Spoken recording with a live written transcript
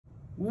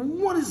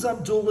What is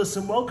up, duelists,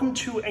 and welcome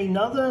to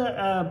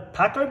another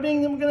pack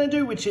opening that we're going to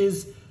do, which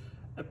is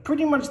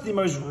pretty much the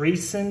most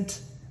recent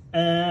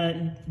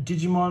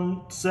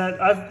Digimon set.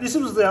 This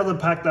was the other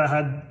pack that I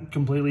had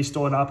completely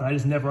stored up and I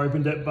just never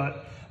opened it,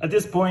 but at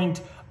this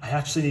point I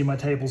actually need my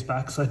tables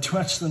back, so I do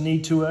actually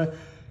need to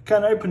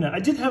kind of open it. I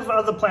did have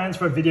other plans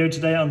for a video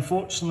today.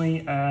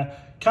 Unfortunately,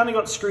 kind of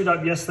got screwed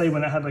up yesterday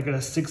when I had like a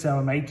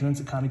 6-hour maintenance.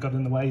 It kind of got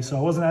in the way, so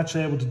I wasn't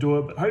actually able to do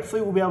it, but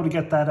hopefully we'll be able to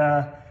get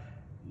that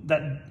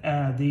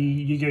the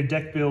Yu-Gi-Oh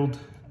deck build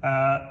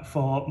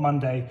for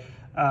Monday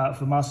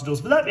for Master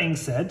Duels. But that being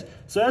said,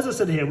 so as I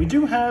said here, we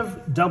do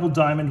have Double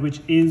Diamond,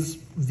 which is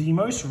the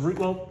most,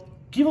 well,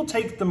 give or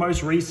take the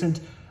most recent.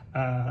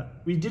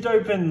 We did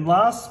open,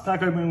 last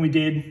pack opening we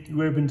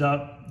opened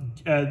up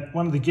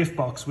one of the gift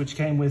box, which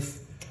came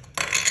with,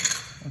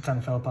 it kind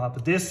of fell apart,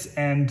 but this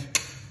and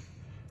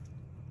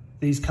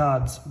these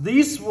cards. They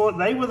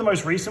were the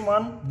most recent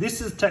one.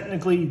 This is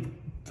technically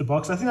the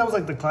box. I think that was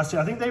like the classic.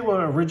 I think they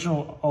were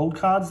original old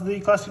cards, the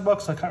classic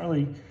box. I can't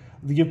really,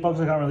 the gift box,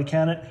 I can't really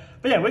count it.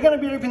 But yeah, we're going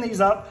to be opening these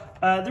up.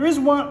 There's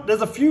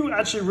a few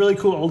actually really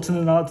cool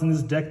alternate arts in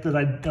this deck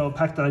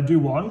pack that I do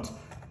want.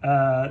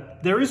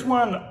 There is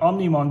one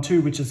Omnimon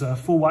too, which is a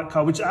full white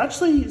card, which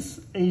actually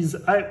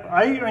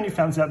I only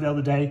found this out the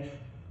other day.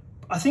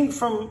 I think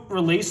from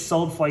release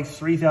sold for like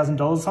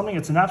 $3,000 something.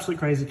 It's an absolute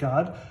crazy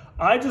card.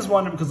 I just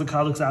want it because the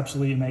card looks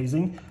absolutely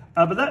amazing.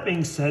 But that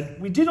being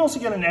said, we did also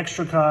get an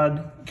extra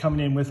card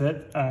coming in with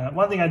it.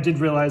 One thing I did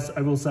realize,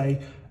 I will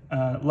say,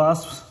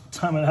 last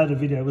time I had a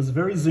video, it was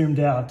very zoomed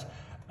out.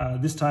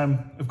 This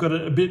time I've got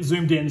it a bit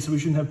zoomed in, so we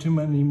shouldn't have too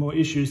many more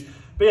issues.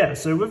 But yeah,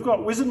 so we've got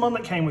Wizardmon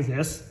that came with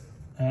this.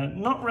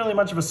 Not really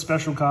much of a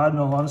special card in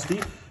all honesty,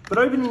 but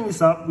opening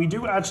this up, we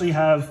do actually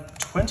have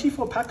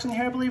 24 packs in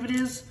here, I believe it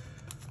is.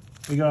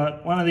 We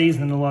got one of these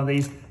and a lot of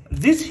these.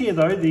 This here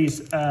though, these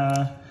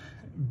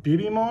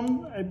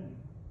Bibimon, I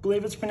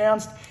believe it's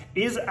pronounced,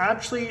 is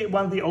actually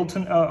one of the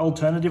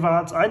alternative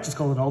arts. I just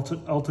call it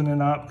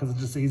alternate art because it's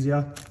just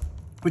easier,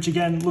 which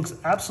again looks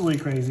absolutely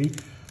crazy.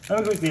 Let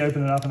me quickly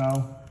open it up and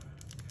I'll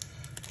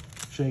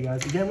show you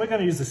guys. Again, we're going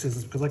to use the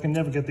scissors because I can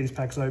never get these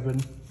packs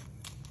open.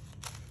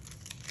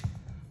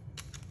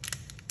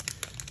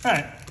 All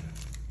right,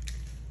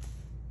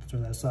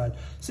 throw that aside.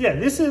 So yeah,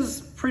 this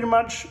is pretty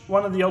much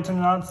one of the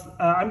alternate arts.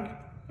 I'm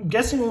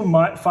guessing we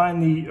might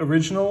find the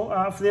original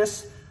for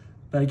this.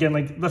 But again,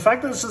 like the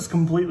fact that it's just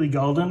completely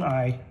golden,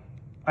 I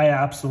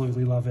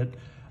absolutely love it.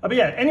 But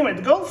yeah, anyway,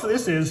 the goal for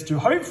this is to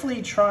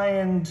hopefully try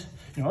and,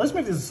 let's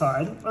move this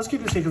aside. Let's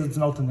keep this here because it's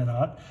an alternate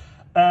art.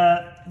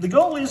 The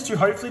goal is to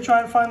hopefully try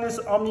and find this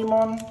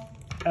Omnimon.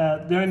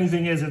 The only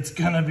thing is it's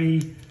gonna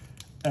be,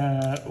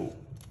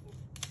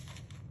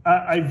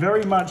 I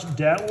very much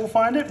doubt we'll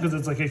find it because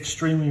it's like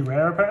extremely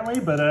rare apparently,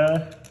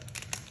 but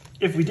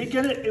if we did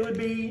get it, it would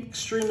be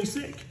extremely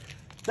sick.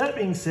 That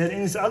being said,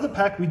 in this other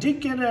pack, we did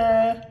get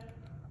a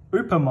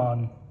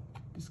Upamon.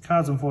 These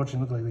cards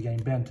unfortunately look like they're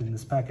getting bent in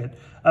this packet.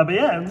 But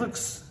yeah, it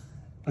looks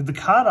like the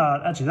card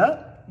art, actually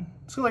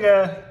it's got like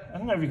I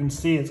don't know if you can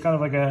see, it's kind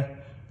of like I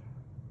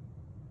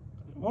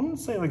want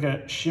to say like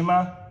a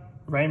shimmer,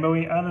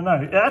 rainbowy, I don't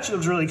know. It actually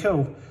looks really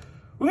cool.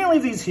 We're gonna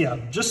leave these here,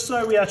 just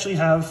so we actually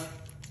have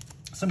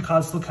some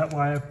cards to look at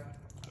while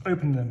I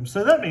open them.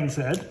 So that being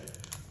said,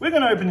 we're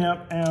gonna open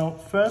up our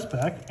first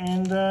pack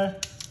and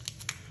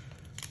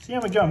see how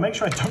we go. Make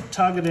sure I don't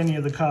target any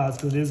of the cards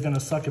because it is going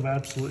to suck if I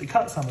absolutely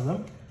cut some of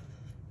them.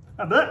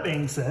 But that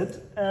being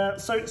said,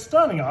 so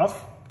starting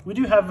off, we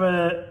do have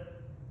a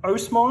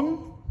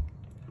Osmon.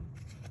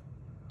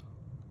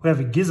 We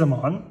have a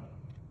Gizamon.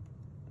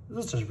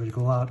 This is just a pretty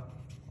cool art.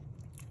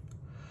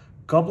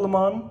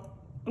 Goblimon.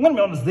 I'm going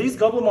to be honest, these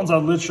Goblimons are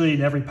literally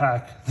in every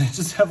pack. They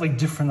just have like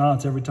different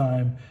arts every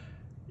time.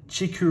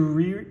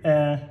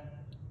 Chikurimon.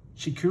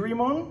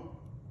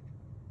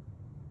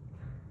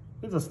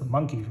 I think that's the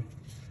monkey.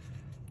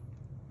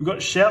 We've got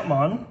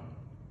Shoutmon.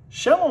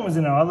 Shoutmon was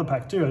in our other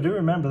pack too, I do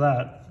remember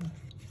that.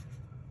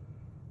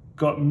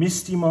 Got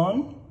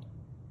Mistymon.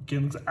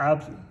 Again,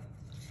 looks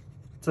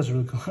such a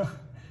really cool.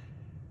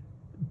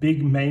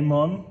 Big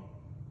Maymon.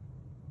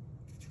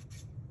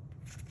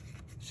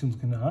 Seems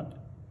good art.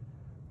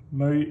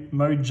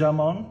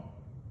 Mojamon.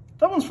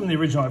 That one's from the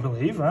original, I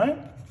believe, right?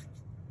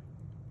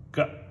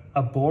 Got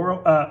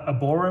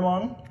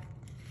Aboromon.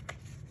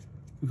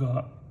 We've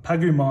got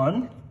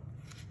Pagumon.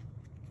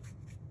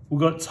 We've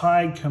got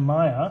Tai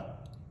Kamaya.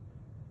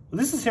 Well,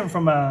 this is him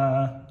from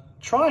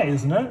Tri,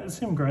 isn't it? It's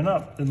him grown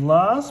up. And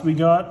last, we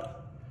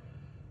got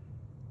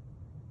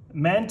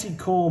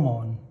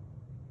Manticoremon.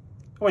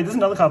 Oh wait, there's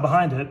another card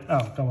behind it.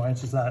 Oh, don't worry,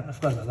 it's just that. I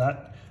forgot about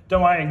that.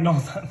 Don't worry, ignore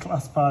that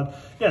last part.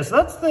 Yeah, so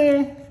that's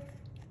the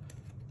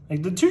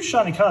two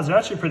shiny cards are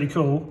actually pretty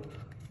cool.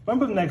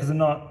 Won't put them there because they're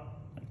not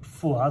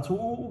full arts.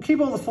 We'll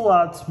keep all the full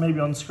arts maybe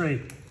on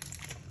screen.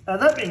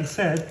 That being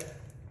said,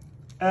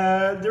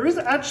 there is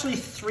actually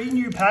 3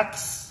 new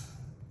packs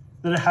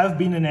that have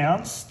been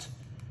announced.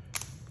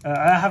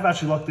 I have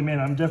actually locked them in.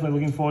 I'm definitely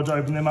looking forward to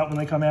opening them up when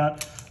they come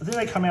out. I think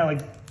they come out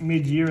like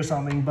mid-year or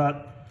something,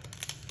 but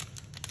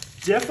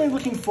definitely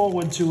looking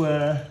forward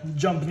to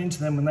jumping into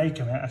them when they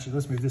come out. Actually,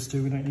 let's move this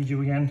too. We don't need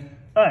you again.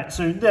 All right,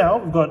 so now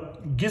we've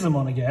got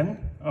Gizamon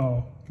again.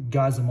 Oh,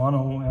 Gizamon,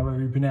 or however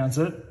you pronounce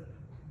it.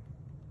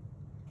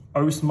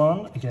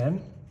 Osmon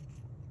again.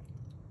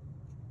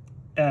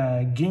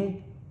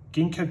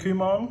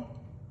 Ginkakumon.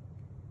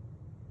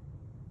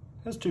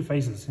 There's two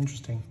faces,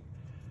 interesting.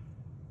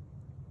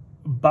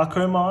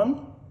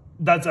 Bakomon.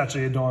 That's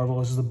actually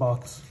adorable. This is a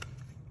box.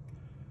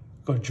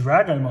 Got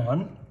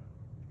Dragomon.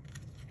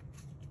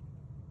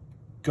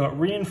 Got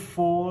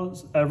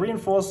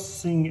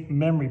reinforcing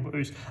memory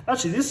boost.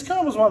 Actually, this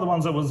kind of was one of the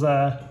ones that was,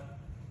 I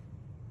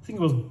think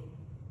it was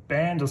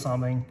banned or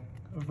something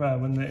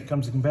when it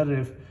comes to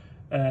competitive.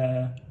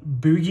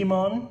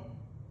 Boogimon.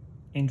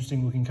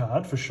 Interesting looking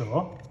card for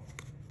sure.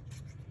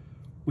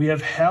 We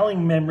have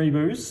Howling Memory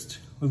Boost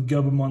with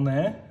Gabumon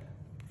there.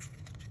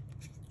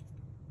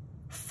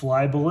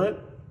 Fly Bullet.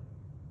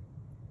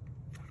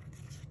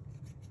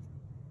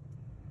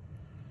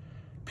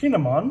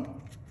 Pinamon.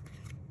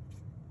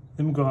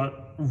 Then we've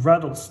got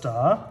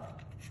Rattlestar.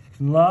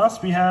 And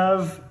last we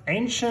have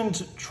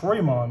Ancient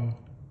Troymon,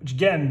 which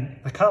again,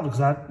 the card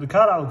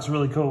art looks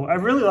really cool. I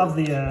really love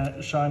the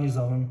shinies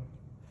of them.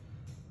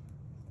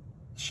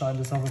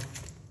 Shyness of them.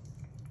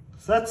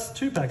 So that's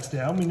 2 packs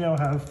down. We now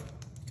have,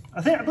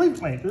 I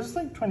believe, wait, there's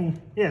like 20,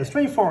 yeah, there's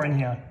 24 in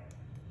here.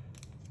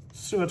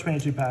 Still got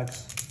 22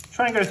 packs.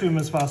 Try and go through them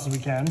as fast as we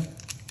can.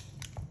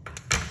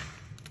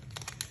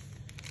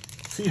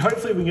 See,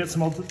 hopefully we get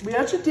some we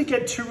actually did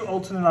get 2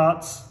 alternate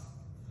arts.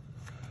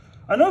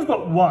 I know I've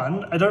got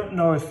 1. I don't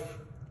know if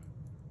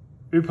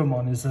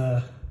Upamon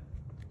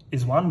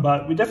is one,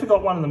 but we definitely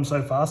got 1 of them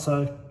so far,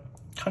 so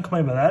can't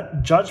complain about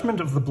that. Judgment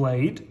of the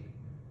Blade.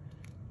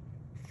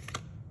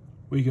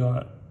 We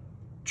got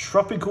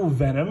Tropical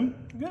Venom.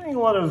 We're getting a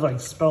lot of like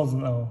spells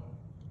and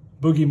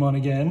Boogimon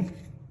again.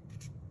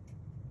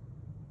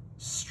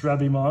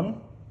 Strabimon.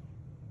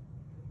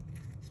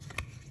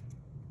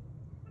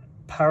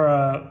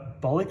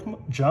 Parabolic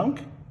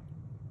Junk.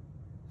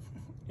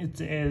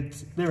 They're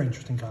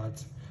interesting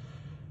cards.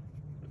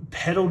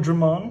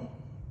 Pedaldramon.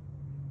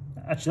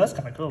 Actually, that's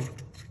kind of cool.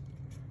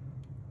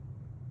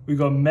 We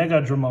got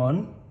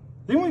Megadramon.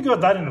 I think we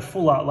got that in a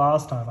full art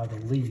last time, I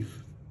believe.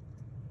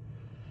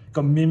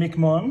 Got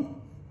Mimicmon.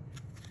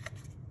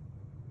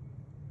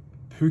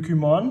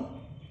 Pukumon.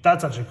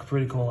 That's actually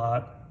pretty cool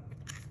art.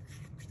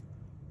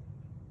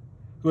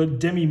 We got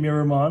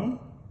Demi-Miramon.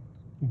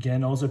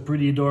 Again, also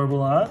pretty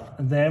adorable art.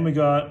 And then we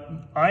got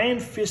Iron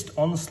Fist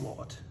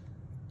Onslaught.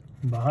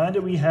 And behind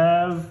it we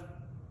have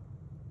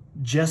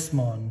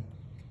Jesmon.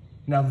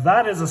 Now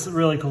that is a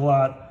really cool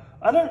art.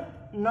 I don't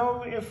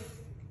know if...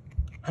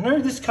 I know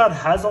this card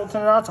has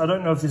alternate arts. I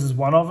don't know if this is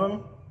one of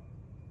them.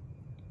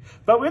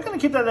 But we're going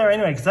to keep that there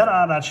anyway, because that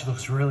art actually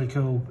looks really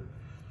cool.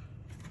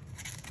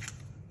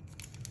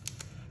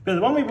 But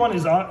the one we want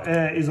is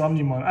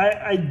Omnimon.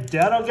 I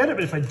doubt I'll get it,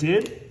 but if I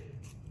did,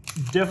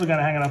 definitely going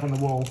to hang it up on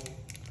the wall.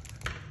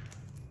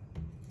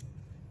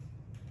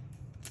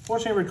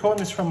 Fortunately, I'm recording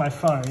this from my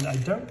phone. I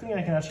don't think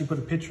I can actually put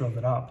a picture of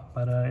it up,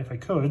 but if I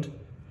could,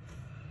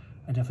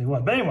 I definitely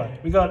would. But anyway,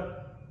 we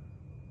got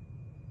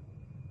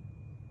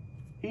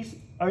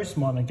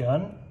Osmon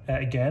again.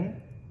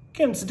 Again,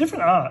 it's a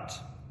different art.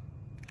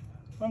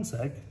 One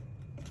sec.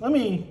 Let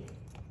me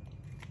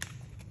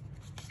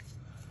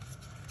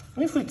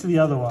flick to the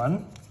other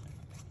one.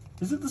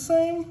 Is it the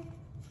same?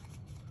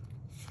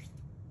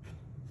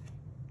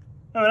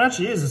 No, it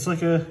actually is. It's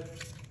like a...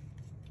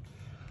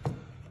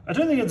 I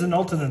don't think it's an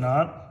alternate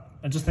art.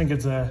 I just think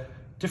it's a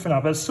different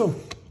art, but it's still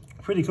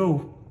pretty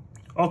cool.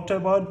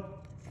 Octobot.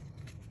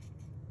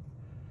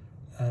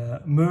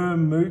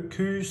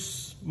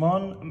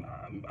 Murmukusmon.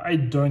 I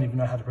don't even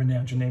know how to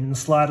pronounce your name in the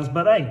slightest,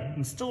 but hey,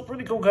 it's still a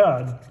pretty cool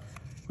card.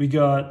 We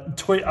got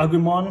Toy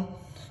Agumon.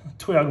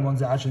 Toy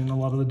Agumon's actually in a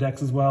lot of the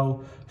decks as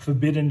well.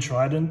 Forbidden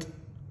Trident.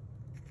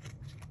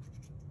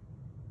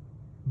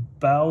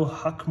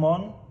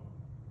 Balhakmon.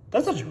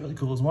 That's actually really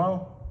cool as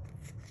well.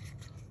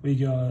 We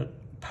got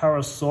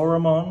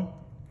Parasauramon.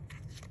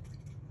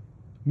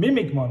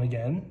 Mimicmon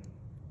again.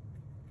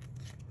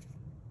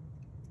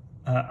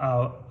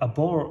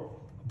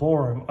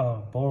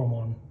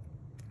 Boromon.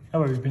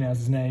 However you pronounce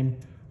his name.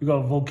 We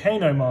got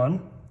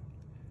Volcanomon.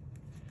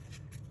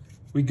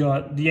 We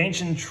got the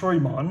Ancient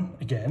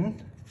Troymon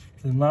again.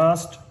 And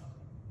last,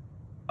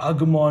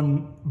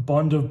 Agumon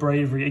Bond of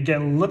Bravery.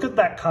 Again, look at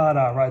that card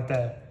art right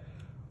there.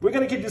 We're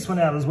going to keep this one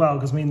out as well,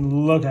 because I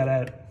mean, look at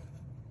it.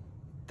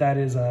 That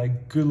is a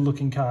good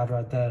looking card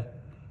right there.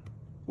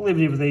 We'll leave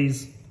it here with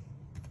these.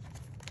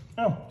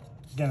 Oh,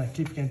 again, I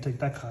keep going to take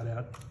that card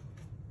out.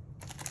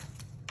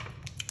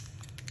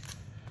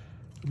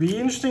 It'll be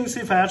interesting to see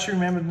if I actually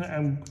remember,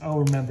 and I'll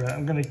remember it.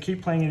 I'm going to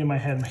keep playing it in my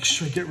head and make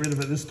sure I get rid of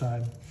it this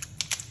time.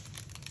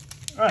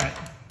 All right.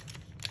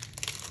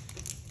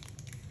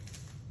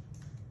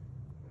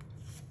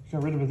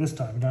 Got rid of it this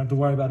time. We don't have to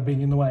worry about it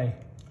being in the way.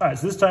 All right,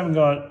 so this time we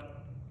got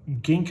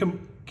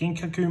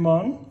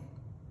Ginkakumon.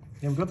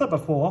 Yeah, we've got that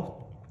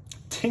before.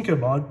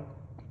 Tinkerbot.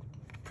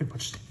 Pretty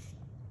much.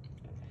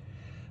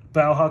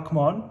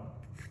 Balhakmon.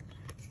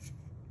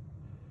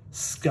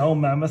 Skull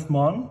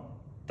Mammothmon.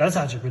 That's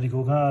actually a pretty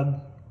cool card.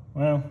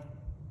 Well,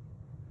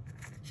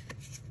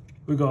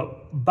 we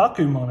got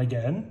Bakumon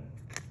again.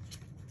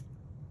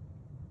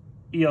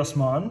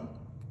 Eosmon.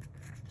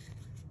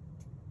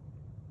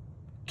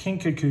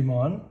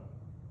 Kinkakumon.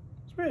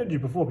 It's where I had you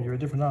before, but you're a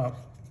different art.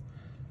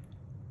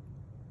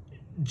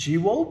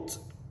 G-Walt.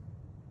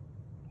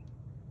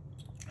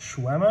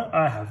 Schwammer?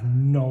 I have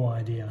no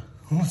idea.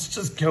 Let's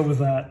just go with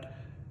that.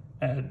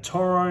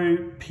 Toro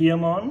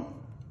Piamon.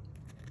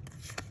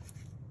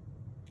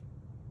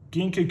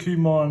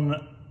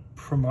 Ginkakumon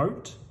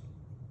Promote.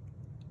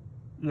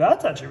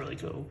 That's actually really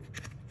cool.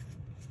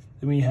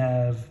 Then we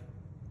have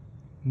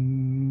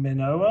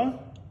Minoa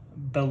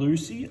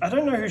Belusi. I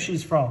don't know who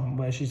she's from,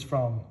 where she's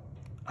from.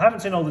 I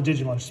haven't seen all the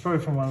Digimon. She's probably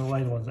from one of the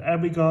later ones.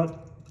 And we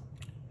got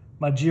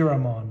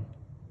Majiramon.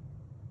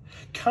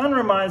 Kind of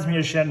reminds me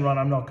of Shenron,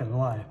 I'm not going to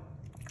lie,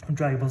 from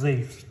Dragon Ball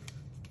Z.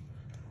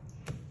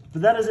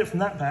 But that is it from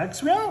that pack.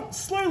 So we are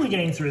slowly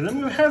getting through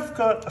them. We have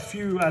got a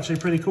few actually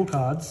pretty cool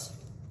cards.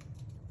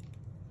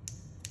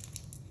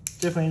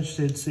 Definitely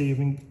interested to see if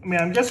we can, I mean,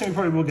 I'm guessing we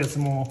probably will get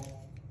some more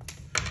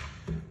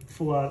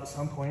full art at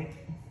some point.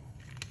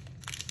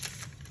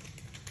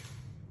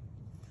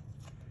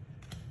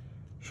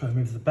 Try to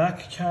move the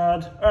back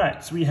card. All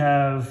right, so we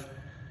have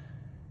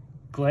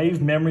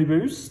Glaive Memory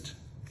Boost.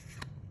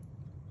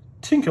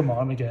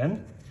 Tinkermon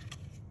again.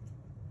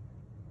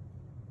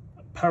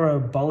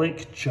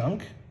 Parabolic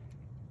Junk.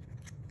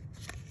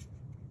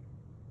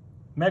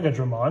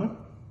 Megadramon.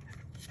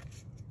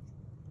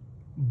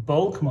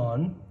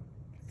 Bulkmon.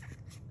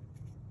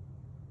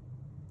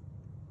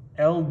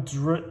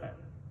 Eldarimon?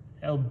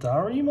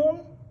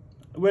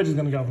 We're just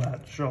gonna go with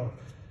that, sure.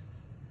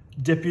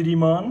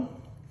 Deputymon.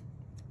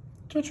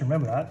 Don't you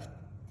remember that?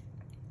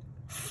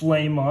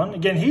 Flamemon.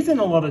 Again, he's in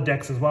a lot of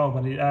decks as well,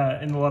 but in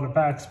a lot of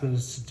packs, but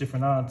it's just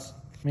different arts.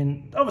 I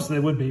mean, obviously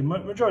there would be.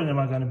 Majority of them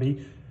are going to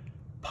be.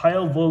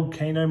 Pile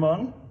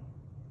Volcanomon.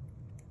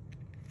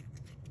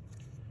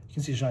 You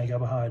can see a shiny card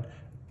behind.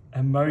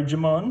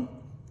 Emojimon.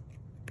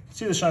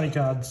 See the shiny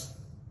cards.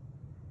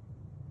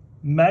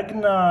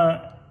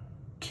 Magna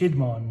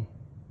Kidmon.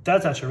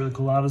 That's actually a really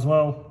cool art as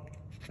well.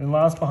 And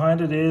last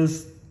behind it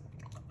is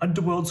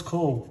Underworld's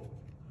Call.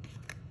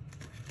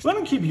 Let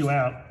them keep you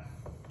out.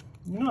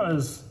 You're not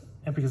as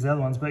epic as the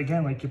other ones, but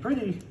again, like, you're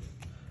pretty...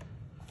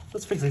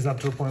 Let's fix these up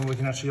to a point where we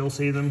can actually all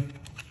see them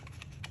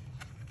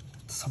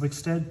to some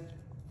extent.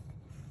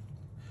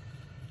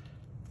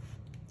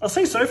 I'll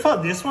say so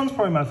far, this one's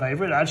probably my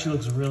favorite. It actually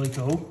looks really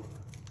cool.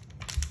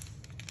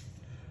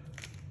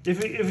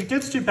 If it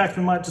gets too packed,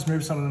 we might just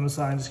move some of them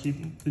aside and just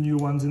keep the new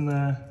ones in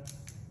the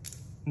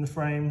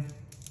frame.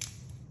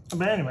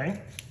 But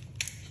anyway,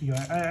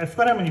 I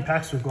forgot how many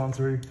packs we've gone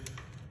through.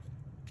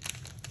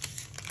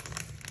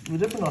 We're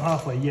definitely not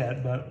halfway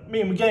yet, but I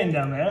mean, we're getting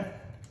down there.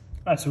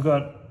 All right, so we've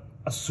got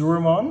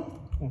Asuramon.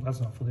 Oh, that's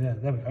not fully there.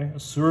 There we go.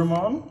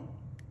 Asuramon.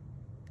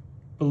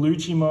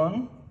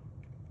 Beluchimon.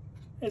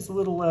 It's a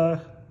little, I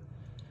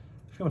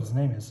forget what his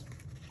name is.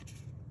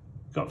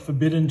 Got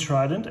Forbidden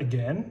Trident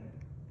again.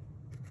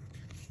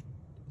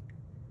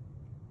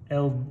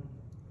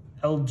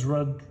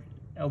 Eldar,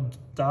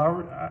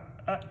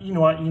 you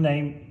know what,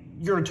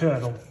 you're a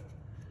turtle.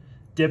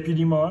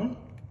 Deputymon.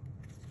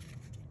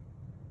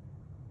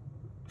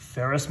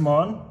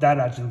 Ferrismon, that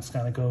actually looks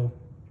kind of cool.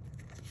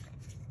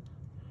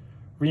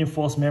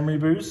 Reinforced Memory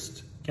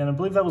Boost. Again, I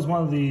believe that was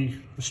one of the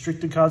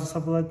restricted cards or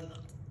something like that.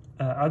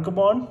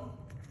 Agumon.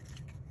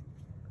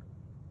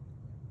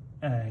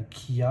 And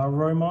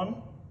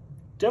Kiaromon.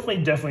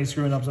 Definitely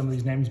screwing up some of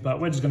these names, but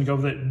we're just going to go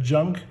with it.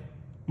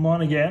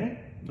 Junkmon again.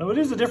 No, it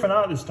is a different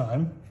art this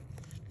time.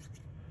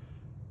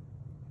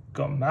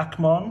 Got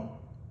Macmon.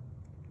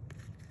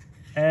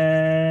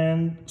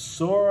 And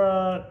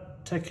Sora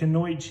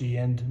Tekanoichi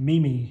and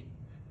Mimi.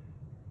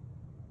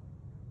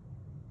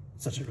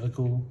 Such a really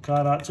cool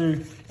card art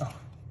too. Oh.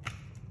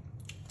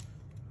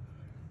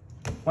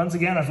 Once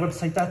again, I forgot to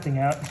take that thing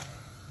out.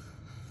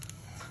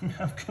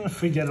 I'm gonna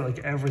forget it like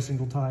every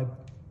single time.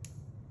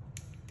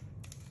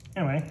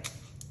 Anyway,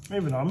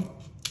 moving on.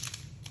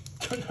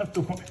 Don't have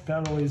to worry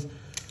about all these.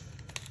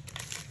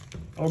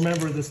 I'll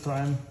remember it this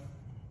time.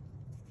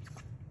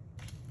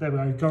 There we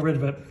go, got rid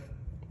of it.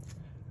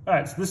 All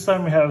right, so this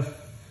time we have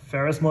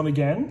Ferrismon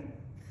again.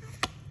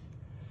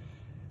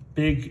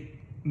 Big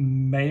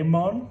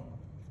Maymon.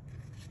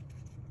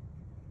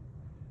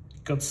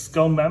 Got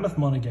Skull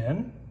Mammothmon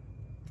again.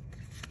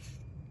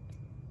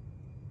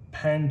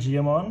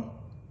 Pangeamon.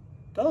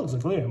 That looks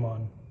like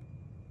Leomon.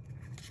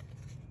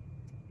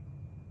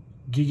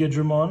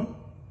 Gigadramon.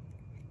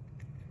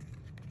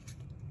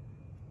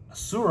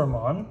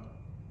 Asuramon.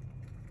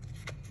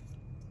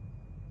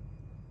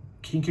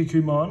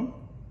 Kinkakumon.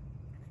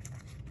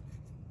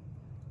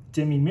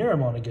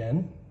 Demi-Miramon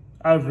again.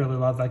 I really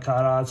love that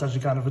card art. It's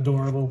actually kind of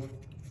adorable.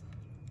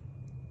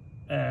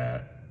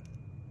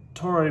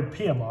 Toro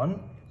Piamon.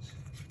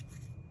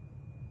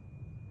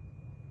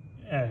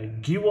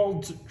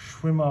 Gewalt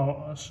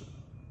Schwimmer.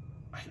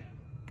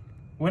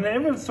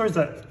 Whenever it throws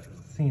that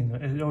thing,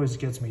 it always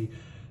gets me.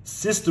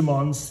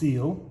 Systemon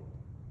Seal.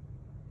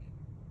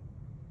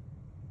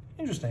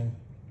 Interesting.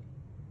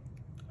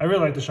 I really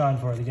like the shine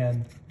for it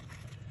again.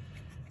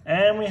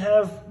 And we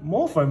have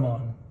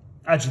Morphomon.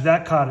 Actually,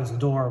 that card is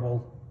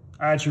adorable.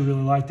 I actually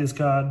really like this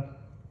card.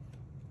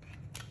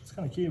 It's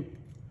kind of cute.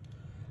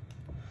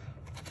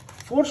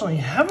 Fortunately,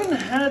 haven't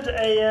had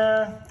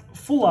a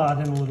full art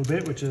in a little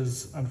bit, which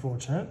is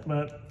unfortunate,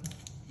 but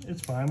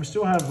it's fine. We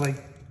still have like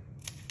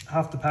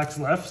half the packs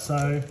left,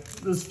 so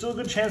there's still a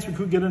good chance we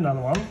could get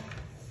another one.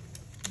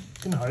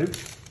 Can hope.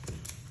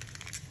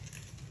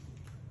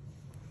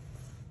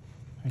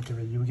 Get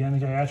rid of you again.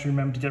 Okay, I actually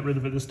remember to get rid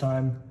of it this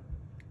time.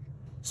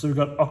 So we've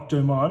got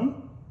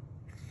Octomon.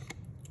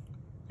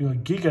 We've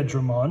got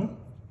Gigadramon.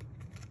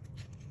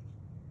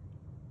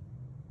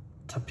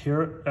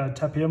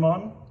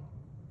 Tapiramon.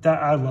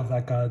 I love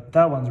that card.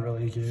 That one's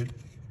really cute.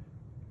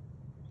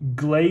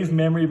 Glaive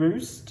Memory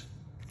Boost.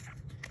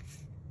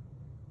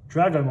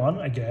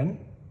 Dragomon again.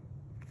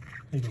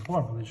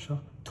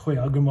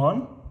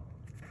 Toyagumon.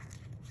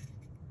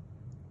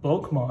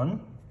 Bulkmon.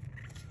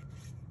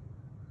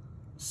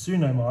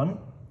 Sunomon.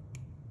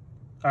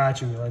 I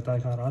actually really like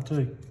that card art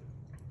too.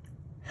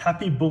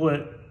 Happy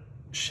Bullet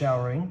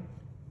Showering.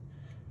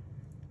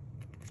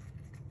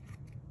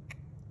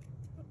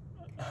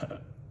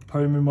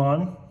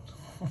 Pomumon.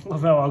 I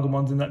love how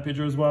Agumon's in that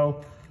picture as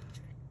well.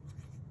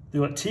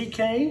 They've got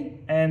TK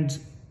and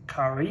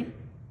Kari.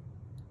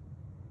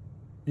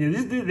 Yeah,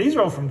 these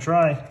are all from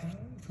Try.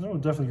 They're all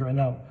definitely growing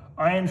up.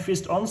 Iron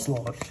Fist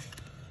Onslaught.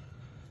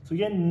 So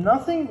again,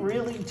 nothing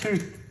really too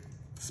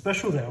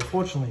special there,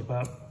 unfortunately,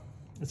 but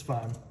it's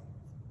fine.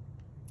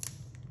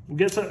 We'll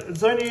get to,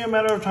 it's only a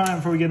matter of time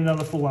before we get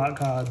another full art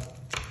card.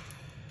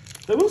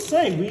 I will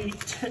say,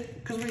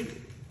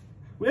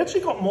 we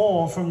actually got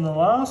more from the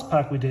last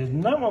pack we did,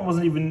 and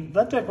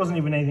that deck wasn't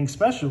even anything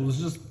special, it was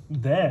just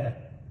there.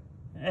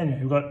 Anyway,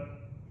 we've got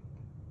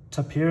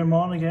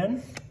Tapiramon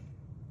again,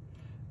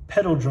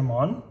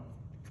 Pedaldramon,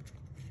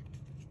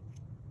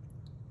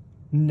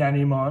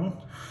 Nanimon,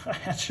 I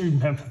actually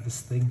remember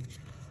this thing,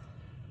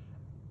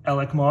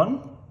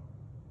 Elecmon,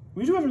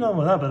 we do have another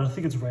one with that, but I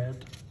think it's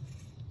red,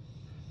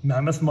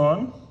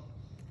 Mammothmon,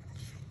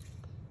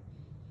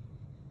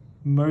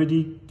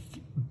 Modi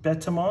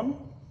Betamon,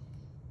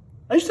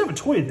 I used to have a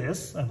toy of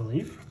this, I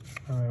believe,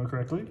 if I remember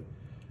correctly,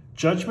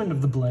 Judgment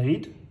of the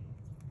Blade,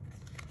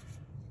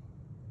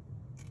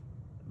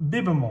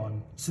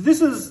 Bibamon. So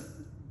this is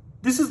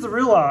the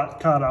real art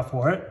card art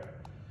for it,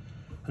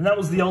 and that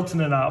was the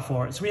alternate art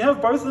for it. So we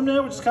have both of them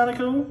now, which is kind of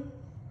cool.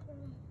 I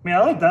mean, I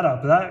like that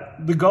art,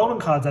 but the golden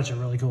card's actually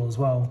really cool as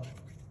well.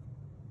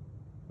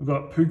 We've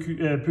got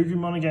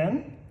Pokemon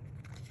again,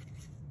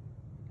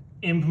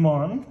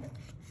 Impmon,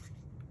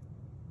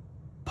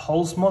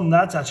 Pulsemon.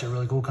 That's actually a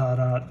really cool card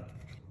art,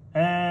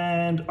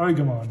 and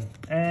Ogremon.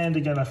 And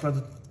again, I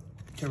forgot to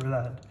get rid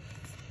of that.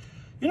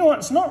 You know what?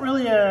 It's not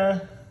really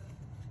a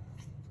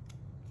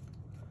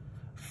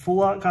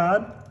full art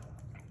card.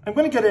 I'm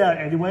going to get it out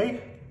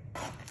anyway,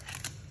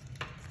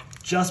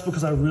 just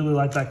because I really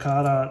like that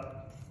card art.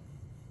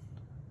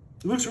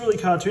 It looks really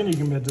cartoony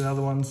compared to the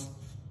other ones.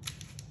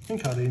 I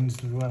think cartoons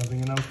do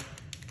anything enough.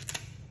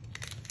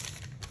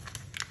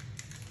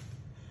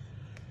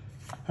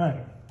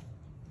 Alright.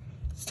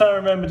 It's time to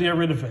remember to get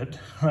rid of it.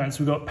 Alright,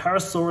 so we've got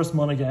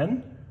Parasaurusmon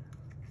again.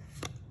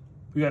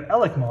 We got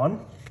Elecmon.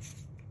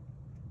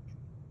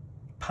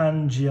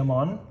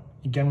 Pangeamon.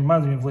 Again,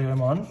 reminds me of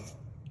Leomon.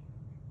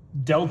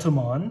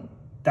 Deltamon.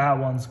 That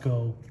one's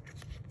cool.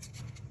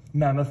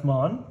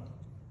 Mammothmon.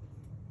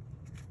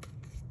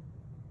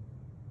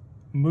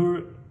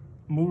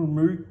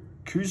 Murmukusmon.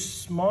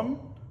 I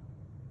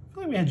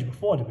feel like we had you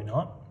before, did we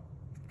not?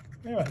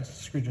 Anyway, I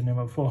screwed your name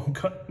up before. We've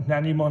got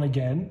Nanimon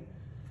again.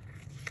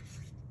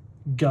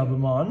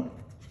 Gabumon.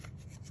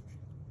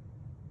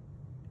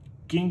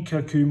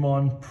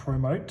 Ginkakumon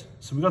Promote.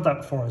 So we got that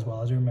before as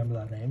well, I do remember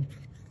that name.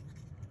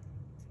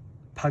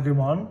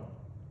 Pagumon.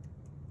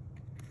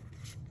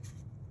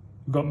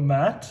 We've got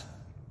Matt.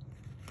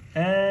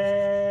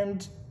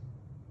 And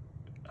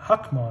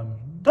Huckmon.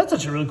 That's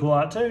actually really cool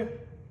art too.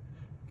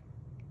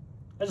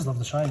 I just love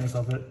the shininess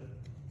of it.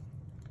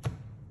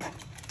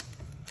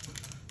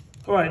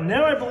 Alright,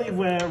 now I believe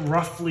we're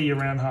roughly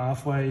around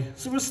halfway.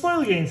 So we're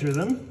slowly getting through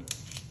them.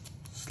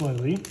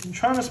 Slowly. I'm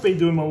trying to speed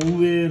through them a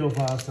little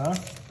faster.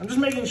 I'm just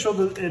making sure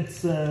that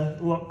it's a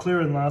lot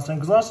clearer than last time,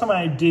 because last time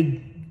I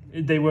did,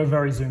 they were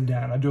very zoomed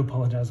down. I do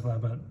apologize for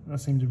that, but that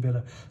seemed to be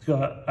better. We've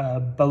got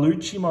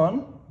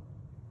Baluchimon.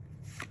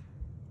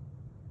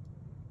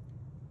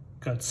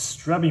 Got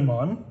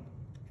Strabimon.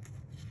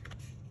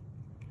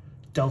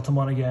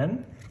 Deltamon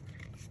again.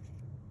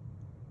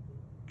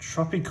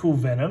 Tropical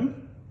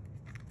Venom.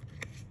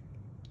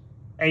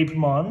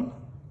 Apemon.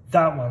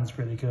 That one's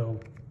pretty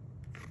cool.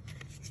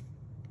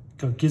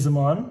 Got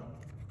Gizamon.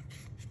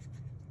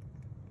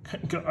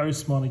 Got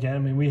Osmon again. I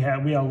mean, we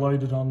are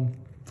loaded on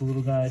the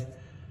little guy.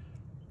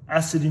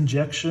 Acid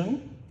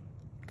Injection.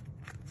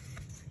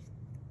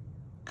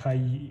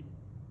 Kayaromon.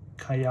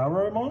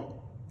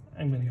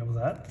 I'm going to go with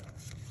that.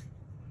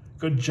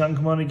 Got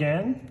Junkmon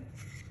again.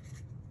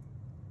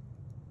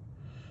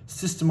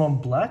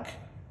 Systemon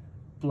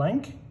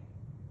Blank.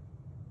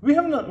 We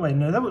haven't, wait,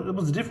 no, that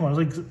was a different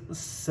one. It was like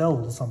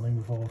Cell or something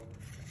before.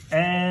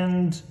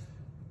 And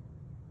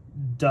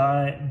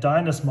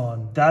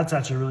Dynasmon. That's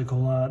actually a really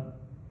cool art.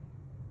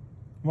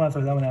 Might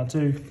throw that one out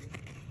too.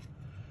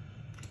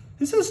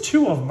 This has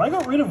 2 of them. I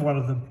got rid of one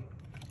of them.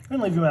 I'm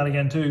gonna leave him out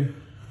again too.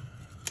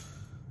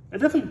 I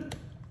definitely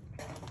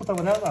put that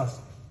one out last.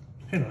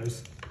 Who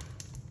knows?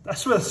 I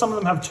swear some of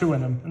them have 2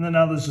 in them, and then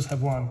others just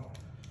have 1.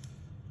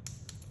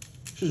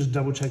 Should just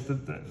double check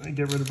that they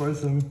get rid of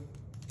both of them.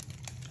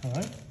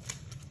 Alright.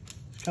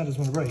 This card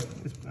doesn't want to break.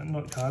 It's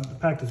not card, the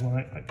pack doesn't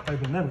want to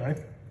open. There we go.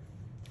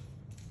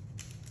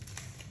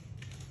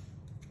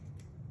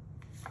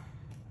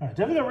 Alright,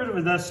 definitely got rid of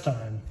it this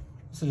time.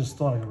 So I just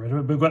thought I got rid of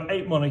it. But we've got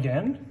 8mon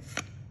again.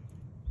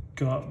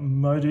 Got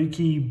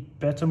Moduki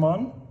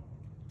Betamon.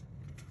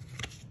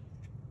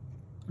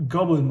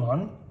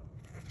 Goblinmon.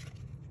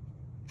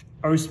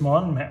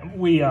 Osmon.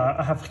 Man,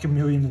 I have like a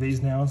million of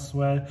these now, I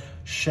swear.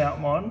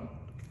 Shoutmon.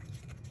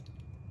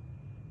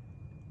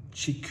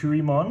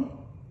 Chikurimon.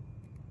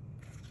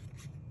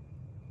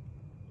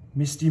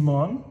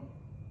 Mistymon.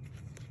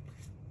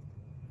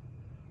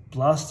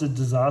 Blasted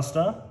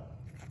Disaster.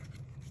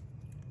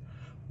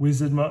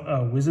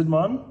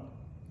 Wizardmon.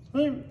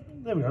 There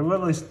we go, we've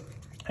got at least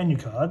a new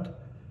card.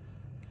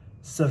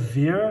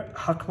 Severe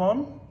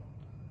Huckmon.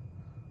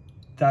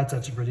 That's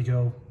actually pretty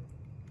cool.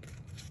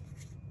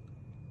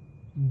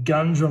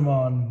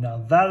 Gundramon. Now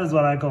that is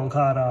what I call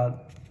card art.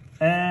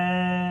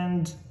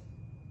 And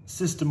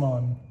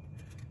Systemon.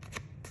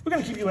 We're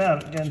going to keep you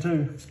out again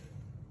too.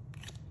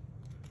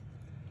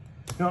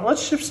 You know,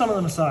 let's shift some of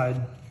them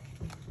aside.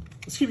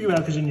 Let's keep you out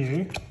because you're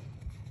new.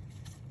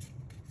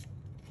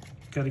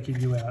 Got to keep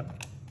you out.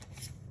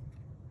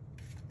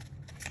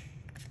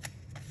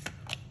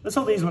 Let's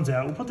hold these ones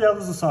out. We'll put the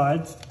others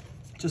aside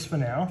just for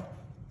now.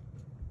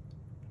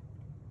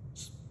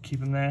 Just keep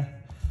them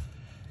there.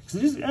 Because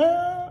it is,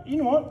 you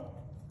know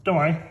what? Don't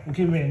worry, we'll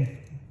keep them in.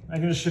 I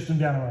can just shift them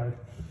down the road.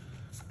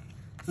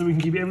 So we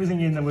can keep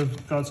everything in that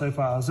we've got so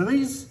far. So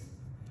these,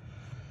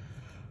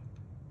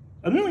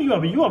 I don't know what you are,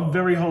 but you are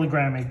very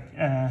hologramic.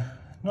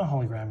 Not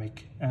hologramic.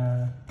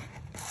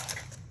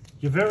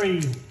 You're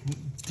very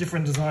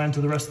different design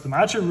to the rest of them.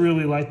 I actually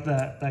really like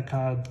that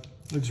card.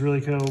 Looks really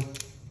cool.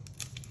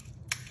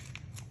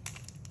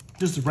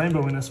 Just the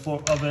rainbowiness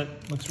of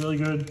it looks really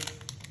good.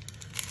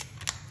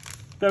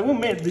 But I will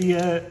admit,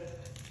 the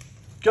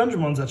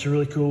Gundramon's actually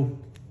really cool.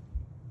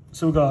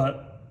 So we've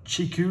got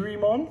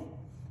Chikurimon,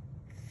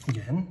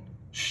 again,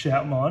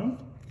 Shoutmon,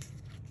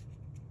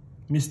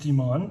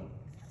 Mistymon,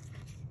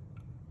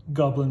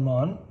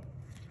 Goblinmon,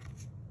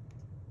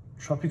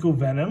 Tropical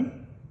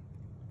Venom,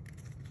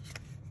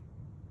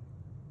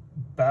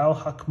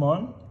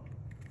 Bauhuckmon,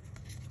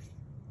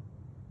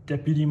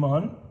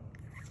 Deputymon,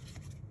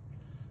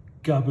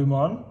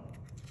 Gabumon,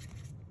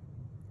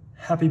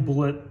 Happy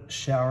Bullet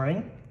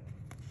Showering,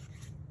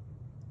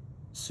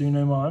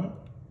 Sunomon.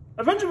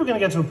 Eventually we're going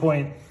to get to a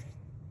point.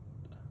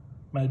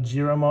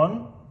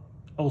 Majiramon,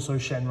 also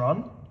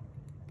Shenron.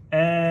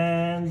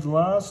 And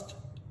last,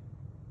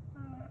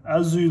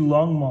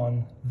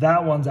 Azulongmon.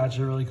 That one's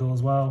actually really cool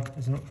as well,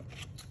 isn't it?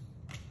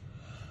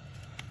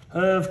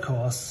 Of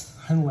course,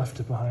 and left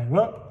it behind.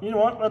 Well, you know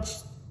what?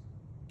 Let's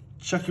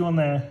chuck you on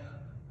there.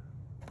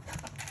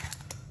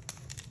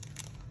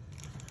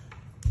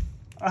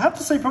 I have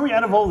to say, probably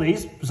out of all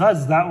these,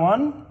 besides that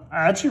one,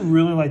 I actually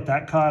really like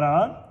that card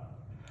art.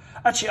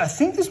 Actually, I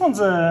think this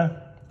one's I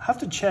have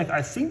to check.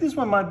 I think this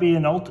one might be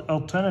an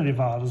alternative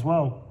art as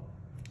well.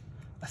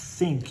 I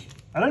think.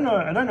 I don't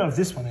know if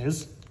this one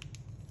is.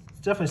 It's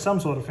definitely some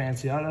sort of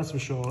fancy art, that's for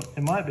sure.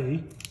 It might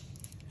be.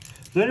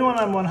 The only one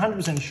I'm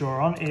 100% sure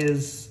on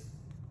is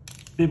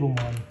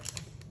Bibblemon.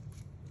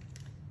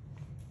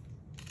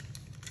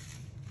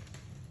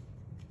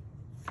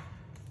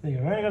 There you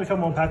go. We've only got a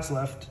couple more packs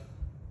left.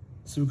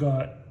 So we've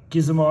got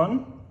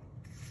Gizamon,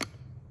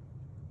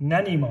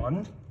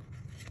 Nanimon,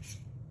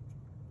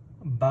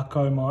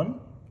 Bakomon,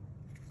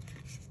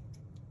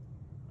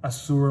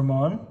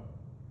 Asuramon,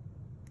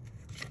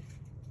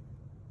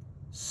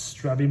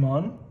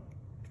 Strabimon,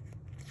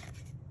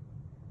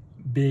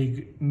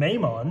 Big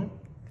Maymon,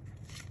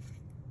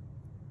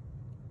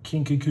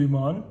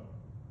 Kinkukumon,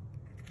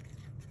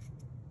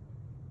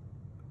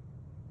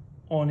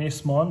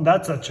 Ornismon.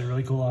 That's actually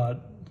really cool art.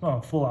 It's not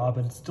a full art,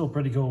 but it's still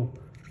pretty cool.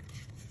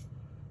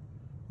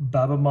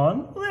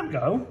 Babamon. Well, there we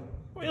go.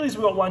 Well, at least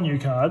we got one new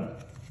card.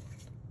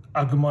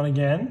 Agumon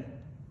again.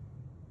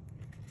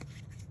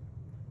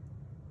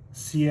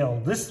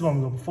 Seal. This is the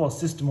one we got before.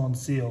 Systemon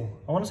Seal.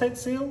 I want to say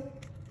it's Seal.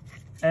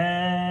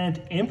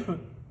 And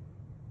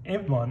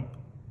Impmon.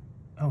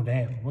 Oh,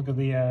 damn. Look at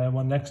the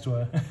one next to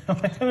her. I'm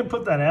going to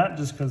put that out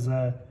just because...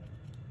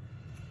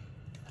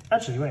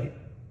 Actually, wait.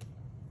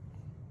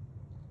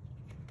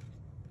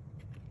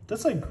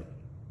 That's like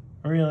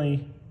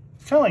really...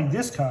 It's kind of like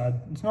this card.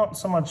 It's not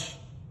so much...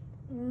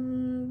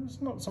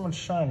 it's not so much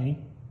shiny.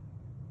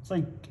 It's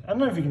like... I don't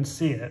know if you can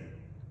see it.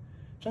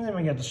 I don't think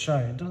I get to show.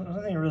 I don't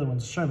think it really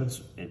wants to show, but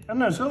I don't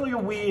know. It's got like a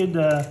weird...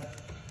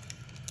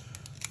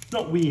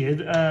 not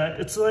weird.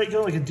 It's like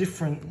got like a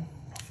different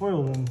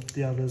foil than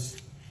the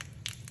others.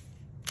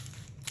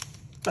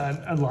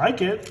 But I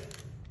like it.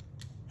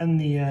 And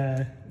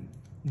the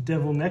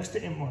devil next to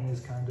him one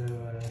is kind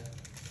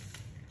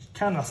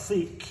of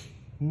thick.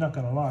 I'm not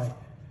gonna lie.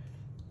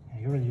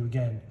 Here you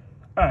again.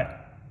 All right.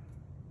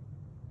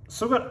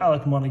 So we've got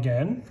Alakmon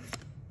again,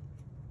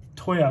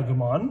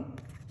 Toyagumon,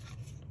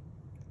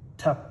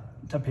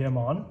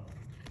 Tapirmon,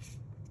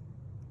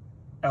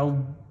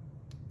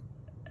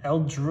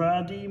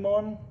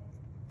 Eldradimon,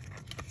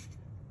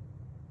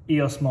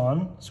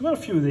 Eosmon. So we've got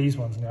a few of these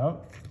ones now.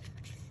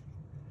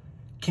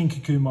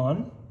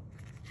 Kinkakumon,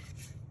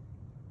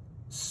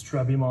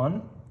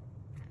 Strabimon,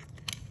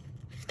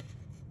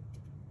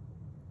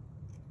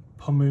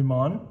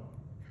 Pomumon,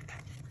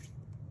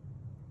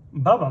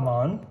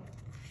 Babamon,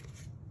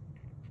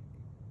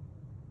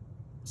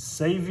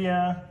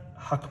 Savior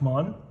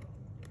Hakmon,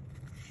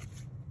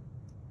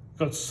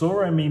 got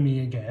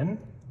Soromimi again,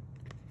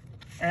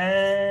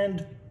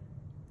 and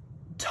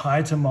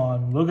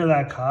Titamon. Look at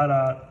that card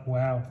art.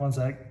 Wow, one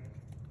sec.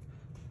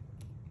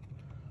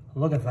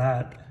 Look at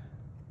that.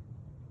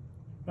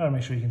 Gotta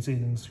make sure you can see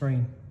it in the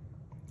screen.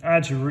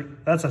 Actually,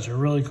 that's actually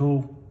really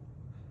cool.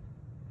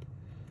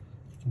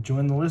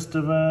 Join the list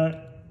of,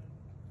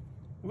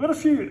 we've got a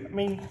few, I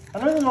mean, I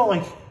know they're not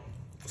like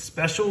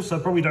special, so I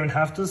probably don't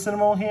have to send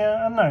them all here.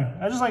 I don't know.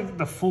 I just like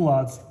the full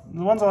arts.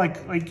 The ones I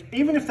like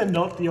even if they're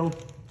not the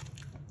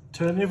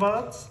alternative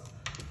arts,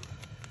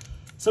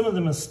 some of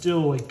them are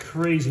still like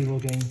crazy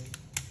looking.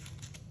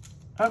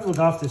 I have to look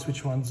after this,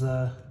 which ones,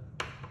 I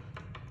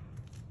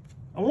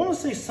want to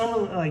say some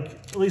of them, like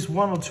at least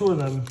one or two of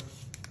them,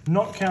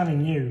 not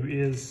counting you,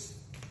 is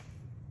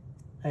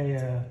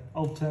a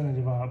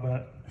alternative art,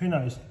 but who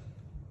knows.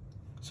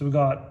 So we've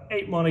got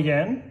 8mon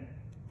again.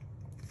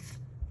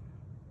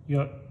 You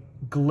got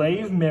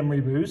Glaive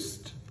Memory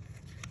Boost,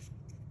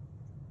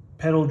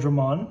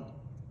 Petal-Dramon,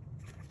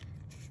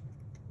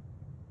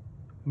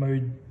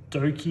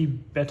 Modoki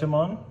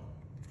Betamon,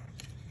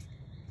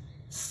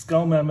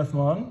 Skull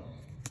Mammothmon,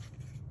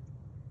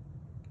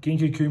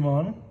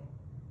 Ginkakumon,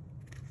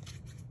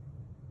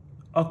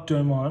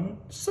 Octomon.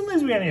 Some of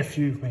these we only a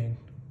few, I mean.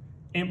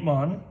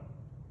 Impmon.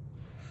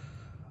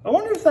 I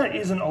wonder if that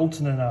is an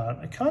alternate art.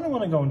 I kind of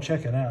want to go and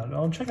check it out.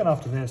 I'll check it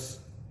after this.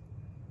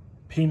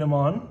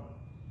 Pinamon.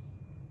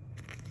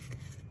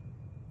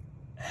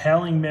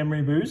 Howling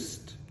Memory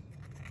Boost.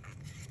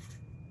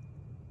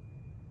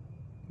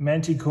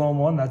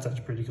 Manticoremon, that's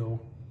actually pretty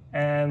cool.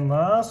 And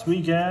last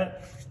we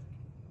get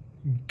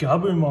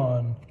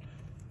Gabumon.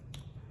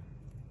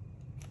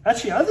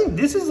 Actually, I think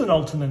this is an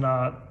alternate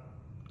art.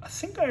 I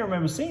think I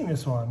remember seeing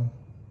this one.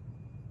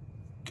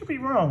 Could be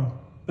wrong,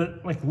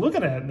 but like, look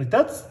at it. Like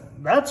that's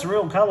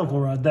real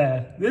colorful right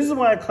there. This is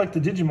why I collect the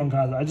Digimon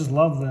cards. I just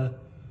love the.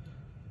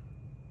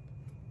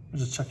 I'll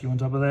just chuck you on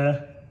top of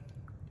there.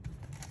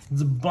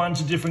 There's a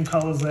bunch of different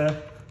colors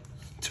there.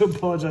 To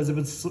apologize if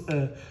it's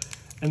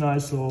an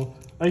eyesore.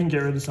 I can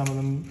get rid of some of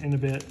them in a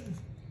bit.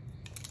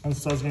 And it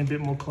starts getting a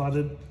bit more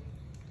cluttered.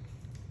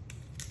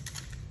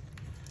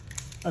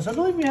 So I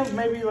believe we have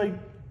maybe like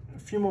a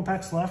few more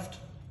packs left.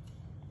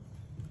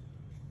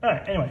 All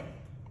right, anyway.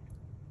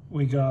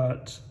 We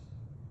got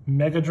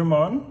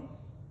Megadramon,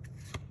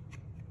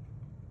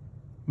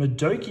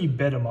 Modoki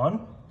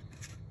Betamon,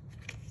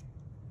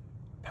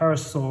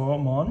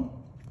 Parasaurmon,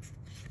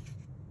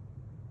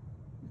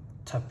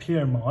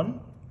 Tapirmon,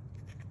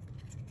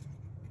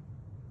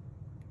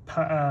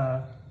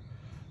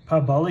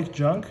 Parabolic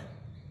Junk,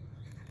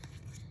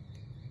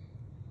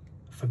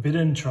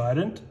 Forbidden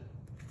Trident,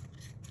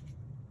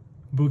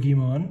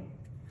 Boogimon,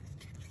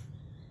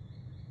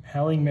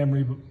 Howling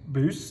Memory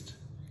Boost,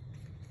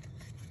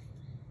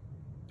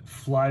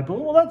 Flyball.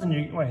 Well, that's a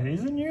new. Wait,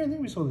 is it new? I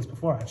think we saw this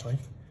before actually.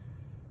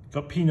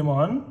 Got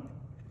Pinamon.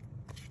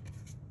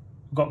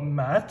 Got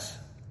Matt.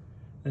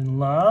 And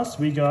last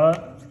we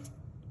got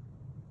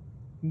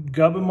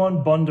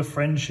Gabumon Bond of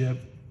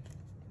Friendship.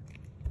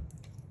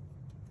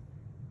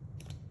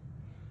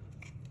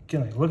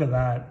 Again, look at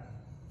that.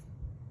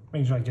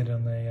 Make sure I get it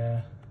on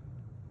the.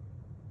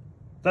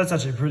 That's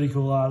actually a pretty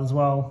cool art as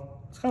well.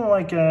 It's kind of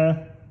like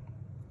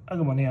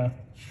Agumon here.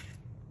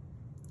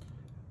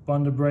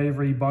 Bond of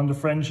Bravery, Bond of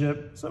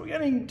Friendship. So we're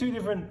getting two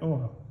different.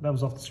 Oh, that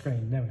was off the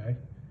screen. There we go. So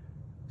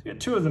we got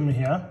two of them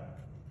here.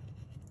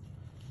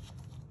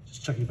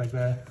 Just chuck you back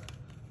there.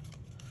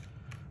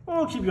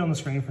 I'll keep you on the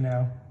screen for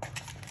now.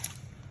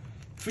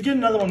 If we get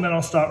another one, then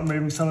I'll start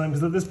removing some of them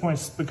because at this point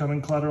it's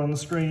becoming clutter on the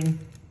screen.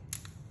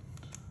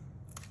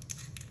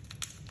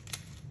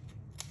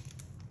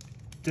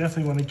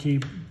 Definitely want to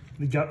keep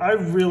the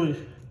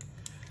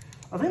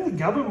I think the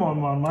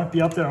Gabumon one might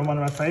be up there on one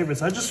of my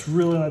favorites. I just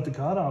really like the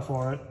card art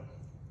for it.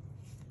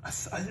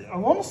 I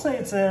want to say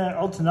it's an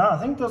alternate. I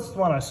think that's the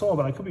one I saw,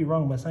 but I could be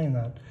wrong by saying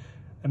that.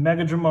 A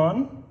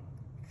Megadramon,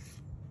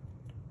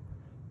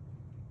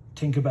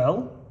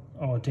 Tinkerbell,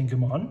 or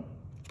Tinkermon,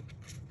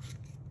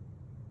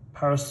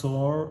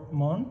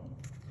 Parasaurmon,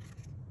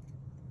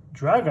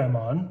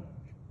 Dragomon,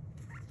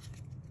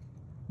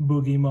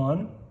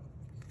 Boogimon,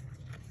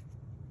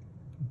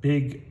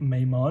 Big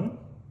Maymon,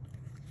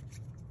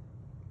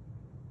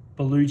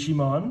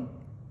 Bellucimon.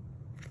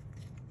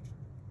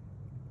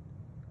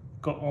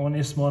 Got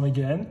Ornismon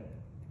again.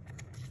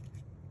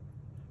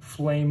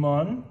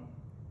 Flamemon.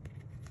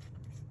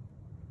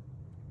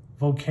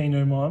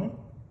 Volcanomon.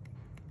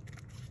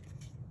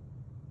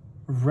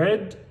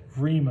 Red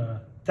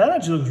Reamer. That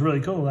actually looks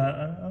really cool.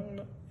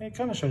 It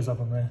kind of shows up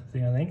on the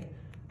thing, I think.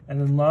 And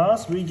then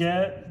last we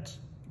get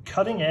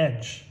Cutting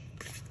Edge.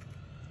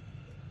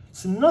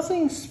 So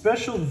nothing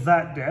special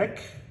that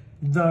deck,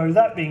 though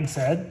that being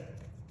said,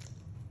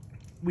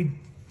 we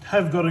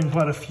have gotten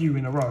quite a few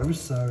in a row,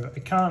 so I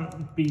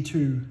can't be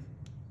too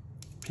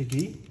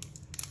picky.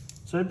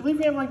 So I believe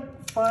we have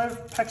like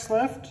 5 packs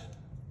left.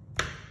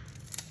 Oh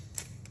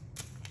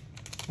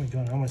my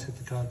god, I almost hit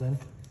the card then.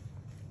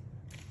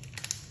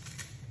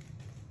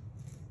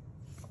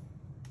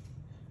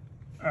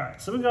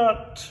 Alright, so we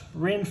got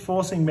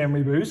Reinforcing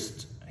Memory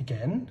Boost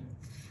again.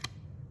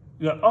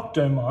 We got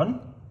Octomon,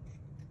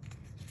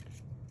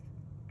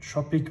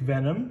 Tropic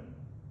Venom,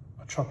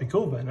 or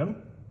Tropical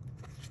Venom,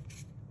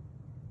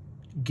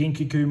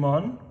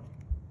 Ginkakumon,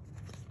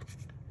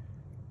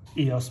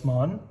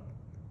 Eosmon,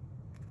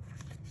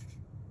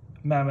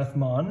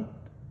 Mammothmon,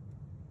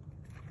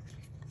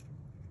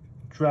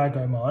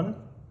 Dragomon,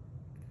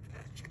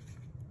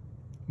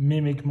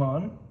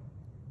 Mimicmon,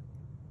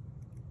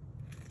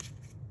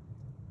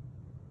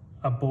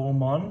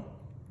 Abormon,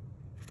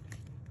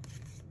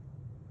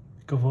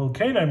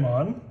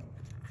 Volcanomon,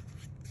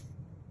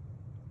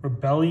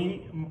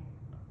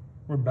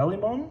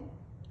 Rebellimon,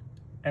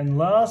 and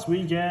last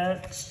we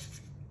get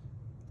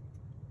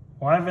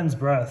Wyvern's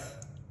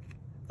Breath.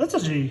 That's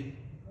actually,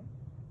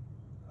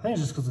 I think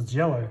it's just because it's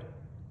yellow.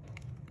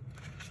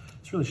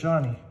 It's really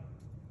shiny.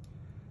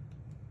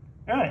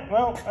 Alright,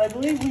 well, I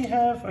believe we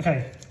have,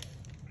 okay,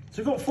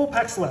 so we've got 4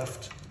 packs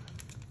left.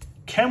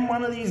 Can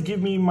one of these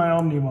give me my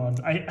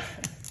Omnimon?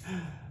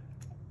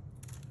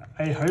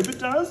 I hope it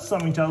does.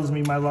 Something tells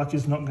me my luck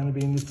is not going to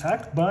be in this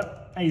pack,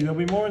 but hey, there'll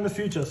be more in the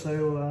future,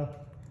 so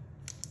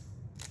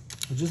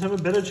we'll just have a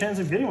better chance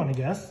of getting one, I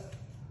guess.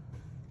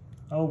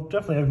 I'll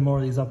definitely have more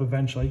of these up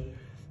eventually.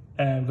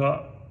 And we've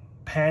got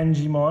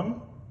Pangemon,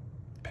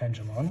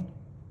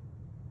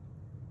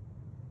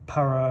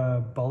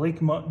 Parabolic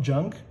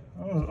Junk,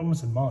 I almost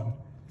said Mon.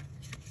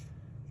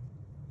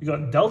 You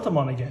got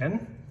Deltamon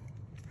again,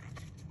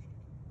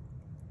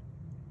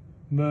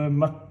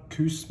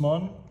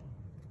 Murmucusmon,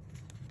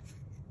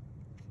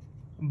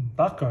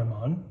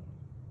 Buckomon,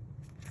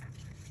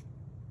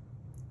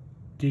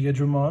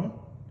 Gigadramon.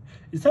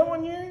 Is that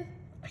one new?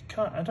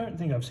 I don't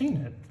think I've seen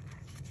it.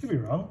 Could be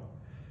wrong.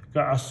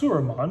 Got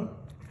Asuramon,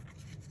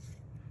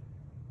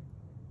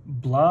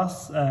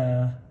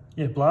 Blasted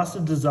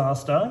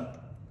Disaster.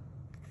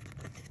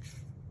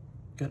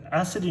 Got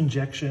Acid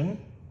Injection,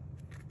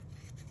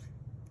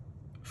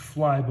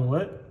 Fly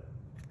Bullet,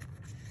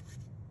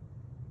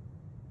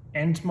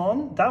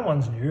 Entmon. That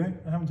one's new.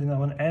 I haven't seen that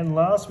one. And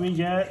last we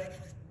get.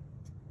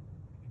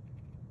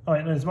 Oh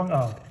wait, no, there's one.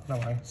 Oh, no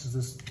way. This is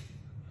this.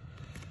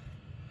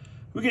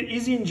 We get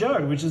Izzy and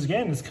Joe, which is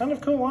again, it's kind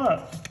of cool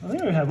art. I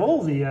think we have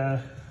all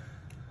the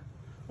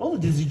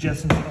Dizzy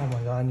Jets. Oh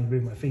my god, I need to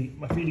move my feet.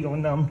 My feet are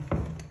going numb.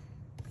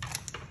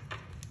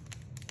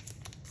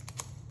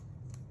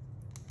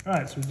 All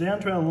right, so we're down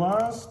to our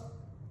last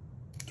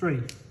 3.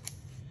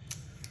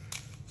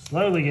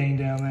 Slowly getting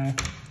down there.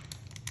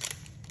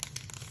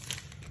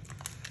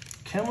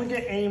 Can we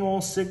get any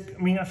more sick?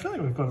 I mean, I feel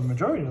like we've got a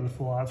majority of the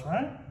full arts,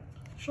 right?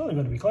 Surely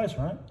got to be close,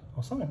 right?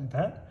 Or something like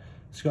that.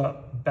 It's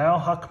got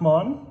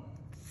Bauhuckmon,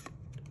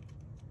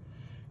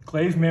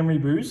 Glaive Memory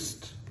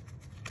Boost,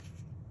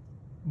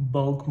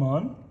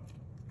 Bulkmon,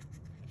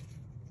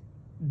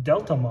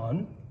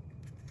 Deltamon,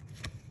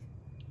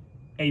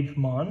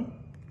 Apemon,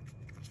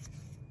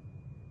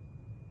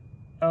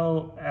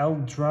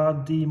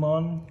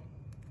 Eldradimon, I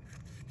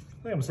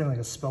think I'm saying like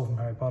a spell from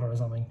Harry Potter or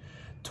something,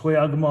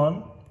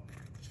 Toyagmon,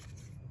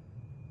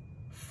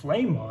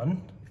 Flamemon,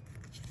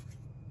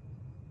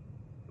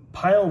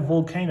 Pile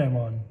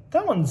Volcanomon.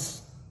 That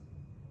one's...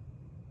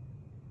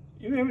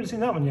 You haven't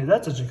seen that one yet.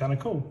 That's actually kind of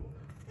cool.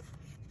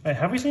 Hey,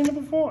 have we seen it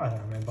before? I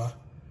don't remember.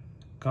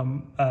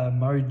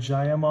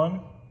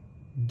 Mojayamon.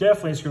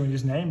 Definitely screwing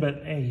his name,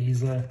 but hey,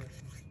 he's a...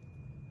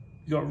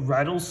 You got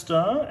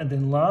Rattlestar, and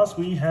then last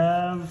we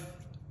have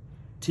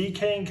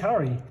TK and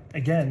Curry.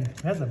 Again,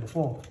 we had that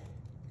before.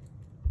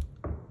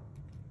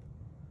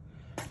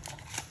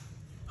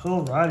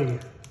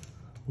 Alrighty.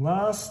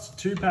 Last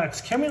 2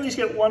 packs. Can we at least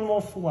get one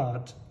more full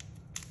art?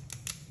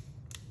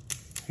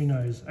 Who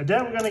knows? I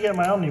doubt we're going to get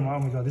my Omnimon. Oh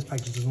my god, this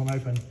pack just doesn't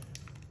open.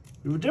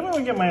 We will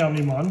definitely get my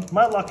Omnimon.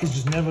 My luck is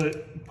just never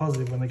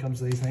positive when it comes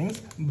to these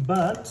things.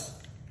 But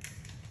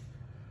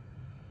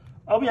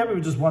I'll be happy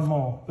with just one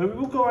more. But we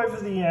will go over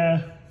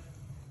the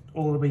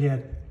all that we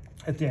get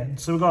at the end.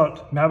 So we've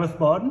got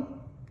Mammothmon,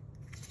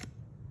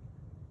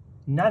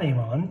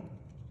 Nanimon,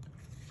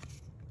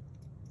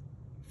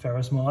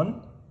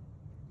 Ferrismon,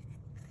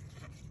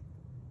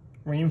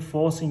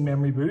 Reinforcing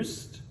Memory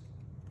Boost,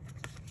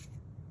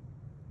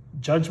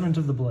 Judgment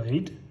of the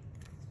Blade,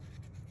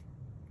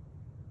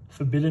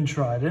 Forbidden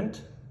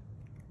Trident,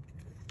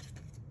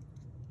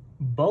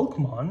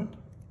 Bulkmon,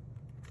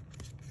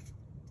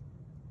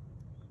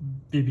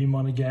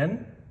 Bibimon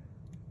again,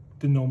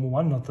 the normal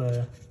one, not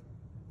the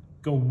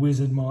Gold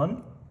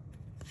Wizardmon.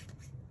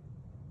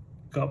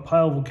 Got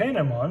Pile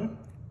Volcanomon,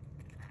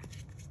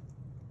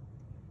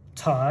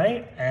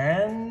 Tai,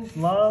 and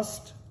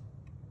last,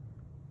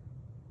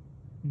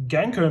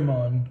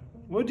 Gankomon.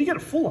 Well, do you get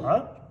a full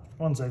art?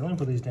 One second, let me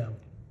put these down.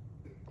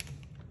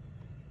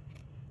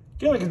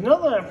 Got like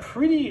another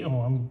pretty,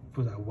 oh, I'm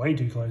put that way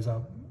too close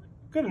up.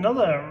 Got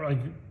another like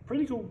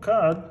pretty cool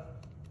card.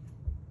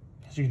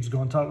 So you can just go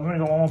on top. We're gonna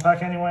go one more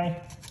pack anyway.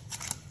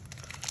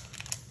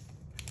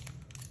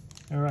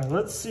 All right,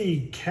 let's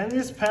see. Can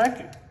this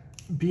pack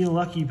be a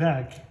lucky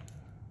pack?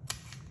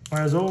 Or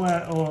has all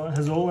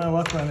our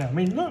luck right now? I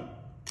mean, look,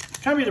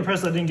 can't be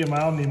depressed I didn't get my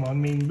Omnimon. I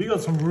mean, we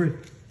got some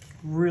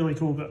really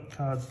cool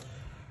cards.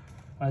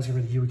 Let's get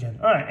rid of you again.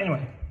 All right,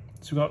 anyway.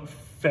 So we got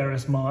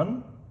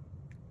Ferrismon,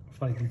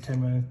 for like the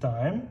 10th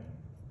time.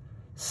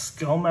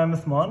 Skull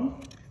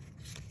Mammothmon,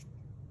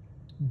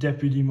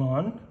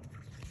 Deputymon,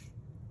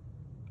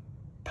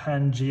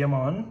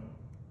 Pangeamon,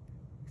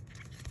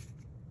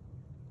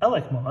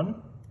 Elecmon,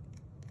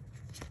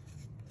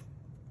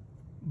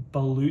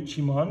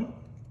 Baluchimon,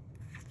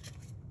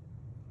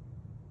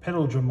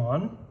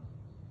 Petalodramon,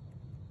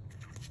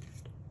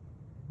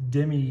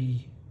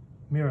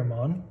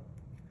 Demi-Miramon,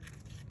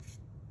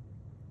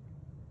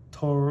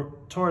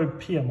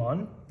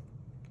 Toropiamon,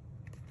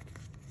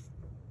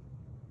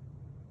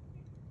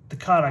 the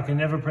card I can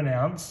never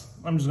pronounce,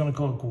 I'm just going to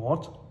call it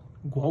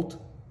Gwalt,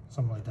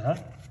 something like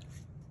that.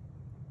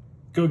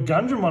 Go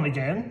Gundramon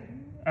again,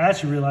 I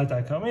actually really like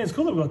that card. I mean, it's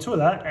cool that we got two of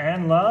that,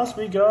 and last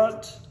we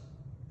got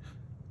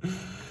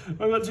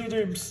two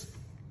dupes.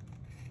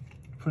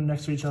 Put them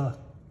next to each other.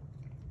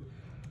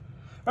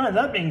 Alright,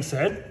 that being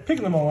said,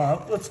 picking them all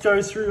up, let's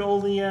go through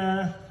all the,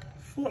 I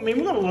mean,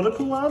 we've got a lot of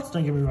cool arts,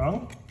 don't get me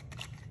wrong.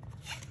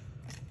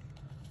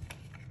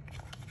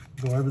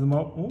 Go over them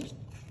all. Oh,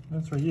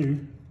 that's for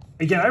you.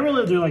 Again, I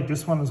really do like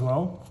this one as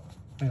well.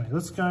 Anyway,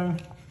 let's go. Oh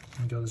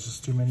my god, there's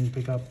just too many to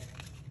pick up.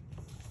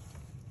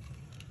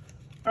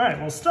 Alright,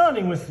 well,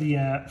 starting with the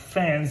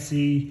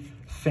fancy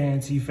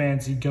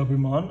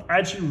Gabumon. I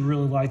actually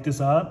really like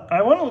this art.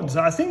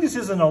 I think this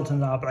is an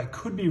alternate art, but I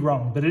could be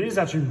wrong, but it is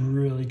actually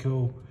really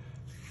cool.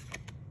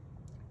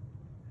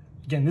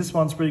 Again, this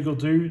one's pretty cool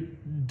too.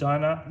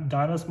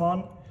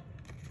 Dynasmon.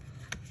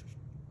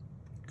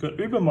 Got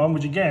Ubamon,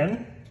 which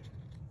again,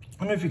 I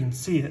don't know if you can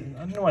see it. I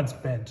don't know why it's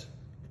bent.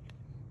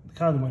 The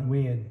card went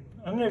weird.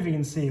 I don't know if you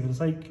can see it, but it's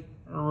like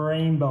a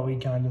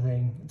rainbowy kind of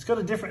thing. It's got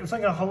a different, it's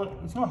like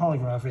it's not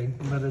holographic,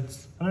 but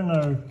it's, I don't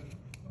know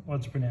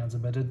what to pronounce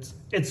it, but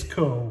it's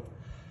cool.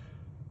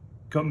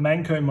 Got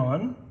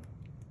Mankomon.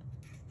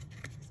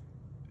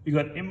 You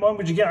got Imon,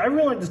 which again, I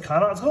really like this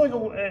card art.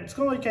 It's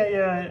got like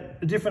a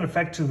different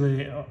effect to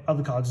the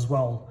other cards as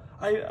well.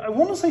 I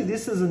want to say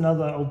this is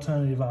another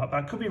alternative art,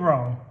 but I could be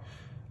wrong.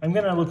 I'm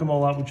gonna look them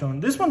all up. Which one?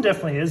 This one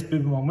definitely is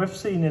Bibimon. We've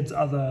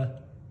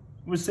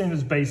seen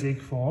its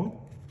basic form.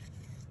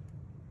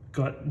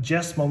 Got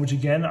Jessmon, which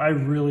again, I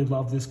really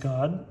love this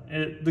card.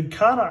 The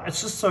card art,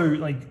 it's just so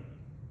like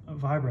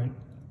vibrant.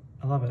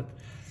 I love it.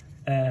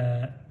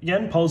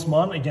 Again,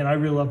 Pulsemon. Again, I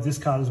really love this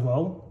card as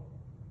well.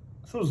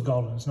 I thought it was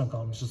golden. It's not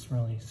golden. It's just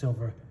really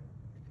silver.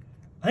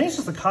 I think it's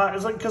just the card.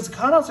 It's like because the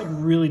card art's like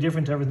really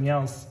different to everything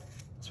else,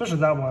 especially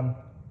that one.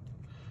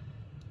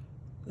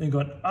 Then you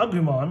got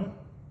Agumon,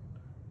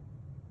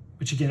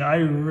 which again, I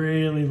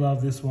really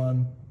love this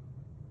one.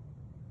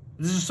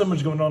 There's just so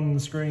much going on the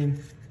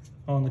screen,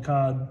 on the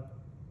card.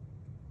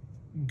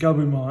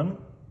 Gabumon,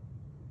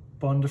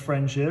 Bond of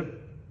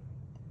Friendship.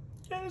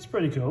 Yeah, that's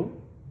pretty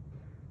cool.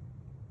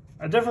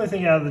 I definitely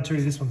think out of the two,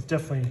 this one's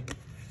definitely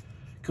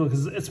cool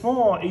because it's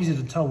more easy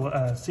to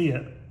tell, see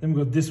it. Then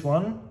we've got this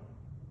one,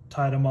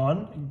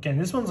 Tidamon. Again,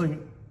 this one's like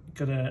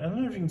got a, I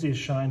don't know if you can see a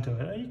shine to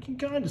it. You can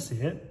kind of see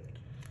it.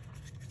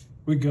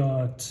 We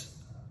got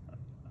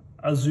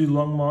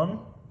Azulongmon.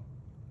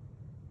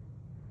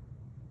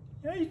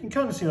 Yeah, you can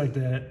kind of see like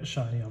the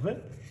shiny of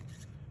it.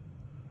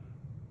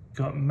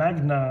 Got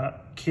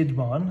Magna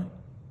Kidmon.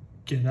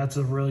 Again, that's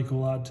a really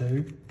cool art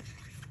too.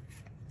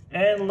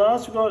 And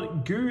last we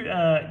got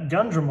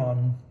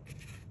Gundramon,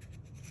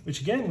 which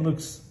again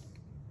looks,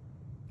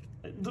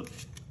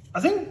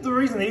 I think the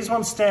reason these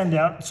ones stand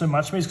out so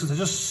much to me is because they're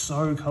just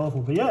so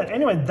colorful. But yeah,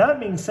 anyway, that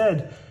being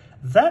said,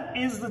 that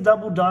is the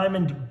Double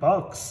Diamond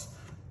box.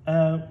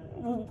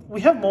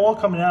 We have more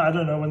coming out. I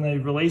don't know when they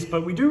release,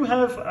 but we do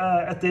have,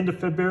 at the end of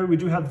February, we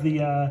do have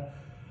the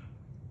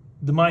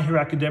My Hero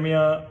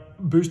Academia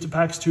booster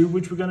packs too,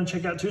 which we're going to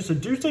check out too. So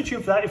do stay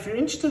tuned for that. If you're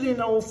interested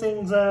in all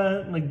things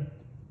like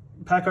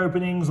pack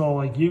openings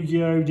or like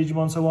Yu-Gi-Oh,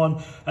 Digimon, so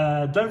on,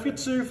 don't forget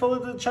to follow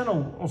the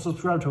channel or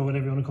subscribe to it,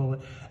 whatever you want to call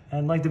it.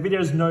 And like the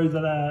videos know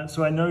that,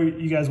 so I know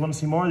you guys want to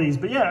see more of these.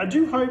 But yeah, I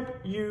do hope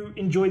you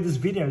enjoyed this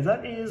video.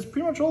 That is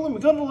pretty much all of them.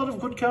 We've got a lot of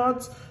good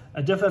cards. I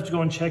definitely have to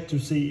go and check to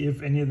see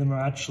if any of them are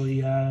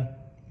actually the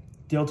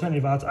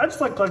alternative arts. I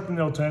just like collecting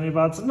the alternative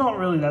arts. It's not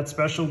really that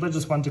special. They're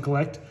just fun to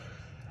collect.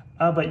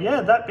 But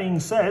yeah, that being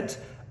said,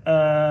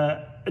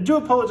 I do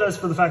apologize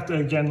for the fact that,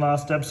 again,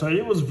 last episode,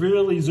 it was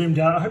really zoomed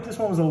out. I hope this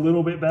one was a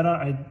little bit better.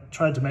 I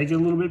tried to make it a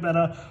little bit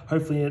better.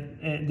 Hopefully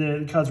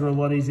the cards were a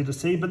lot easier to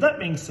see. But that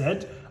being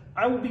said,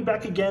 I will be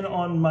back again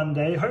on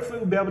Monday. Hopefully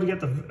we'll be able to get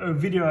the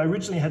video I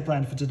originally had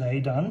planned for today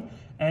done,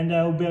 and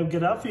we'll be able to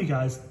get it out for you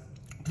guys.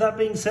 That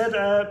being said,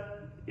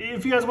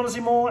 if you guys want to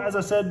see more, as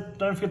I said,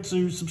 don't forget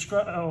to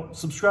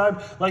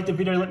subscribe, like the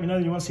video, let me know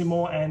that you want to see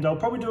more, and I'll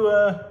probably do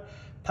a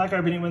pack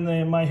opening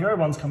when My Hero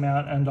ones come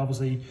out, and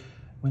obviously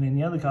when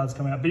any other cards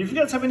come out. But if you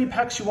guys have any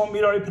packs you want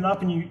me to open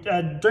up, and you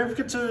don't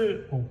forget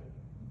to,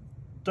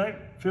 don't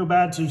feel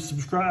bad to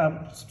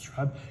subscribe,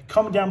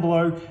 comment down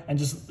below, and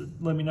just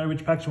let me know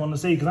which packs you want to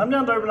see, because I'm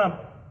down to open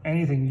up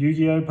anything,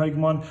 Yu-Gi-Oh,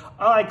 Pokemon.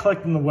 I like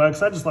collecting the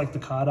works, I just like the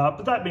card art.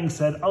 But that being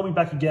said, I'll be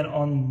back again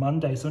on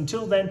Monday. So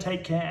until then,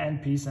 take care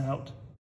and peace out.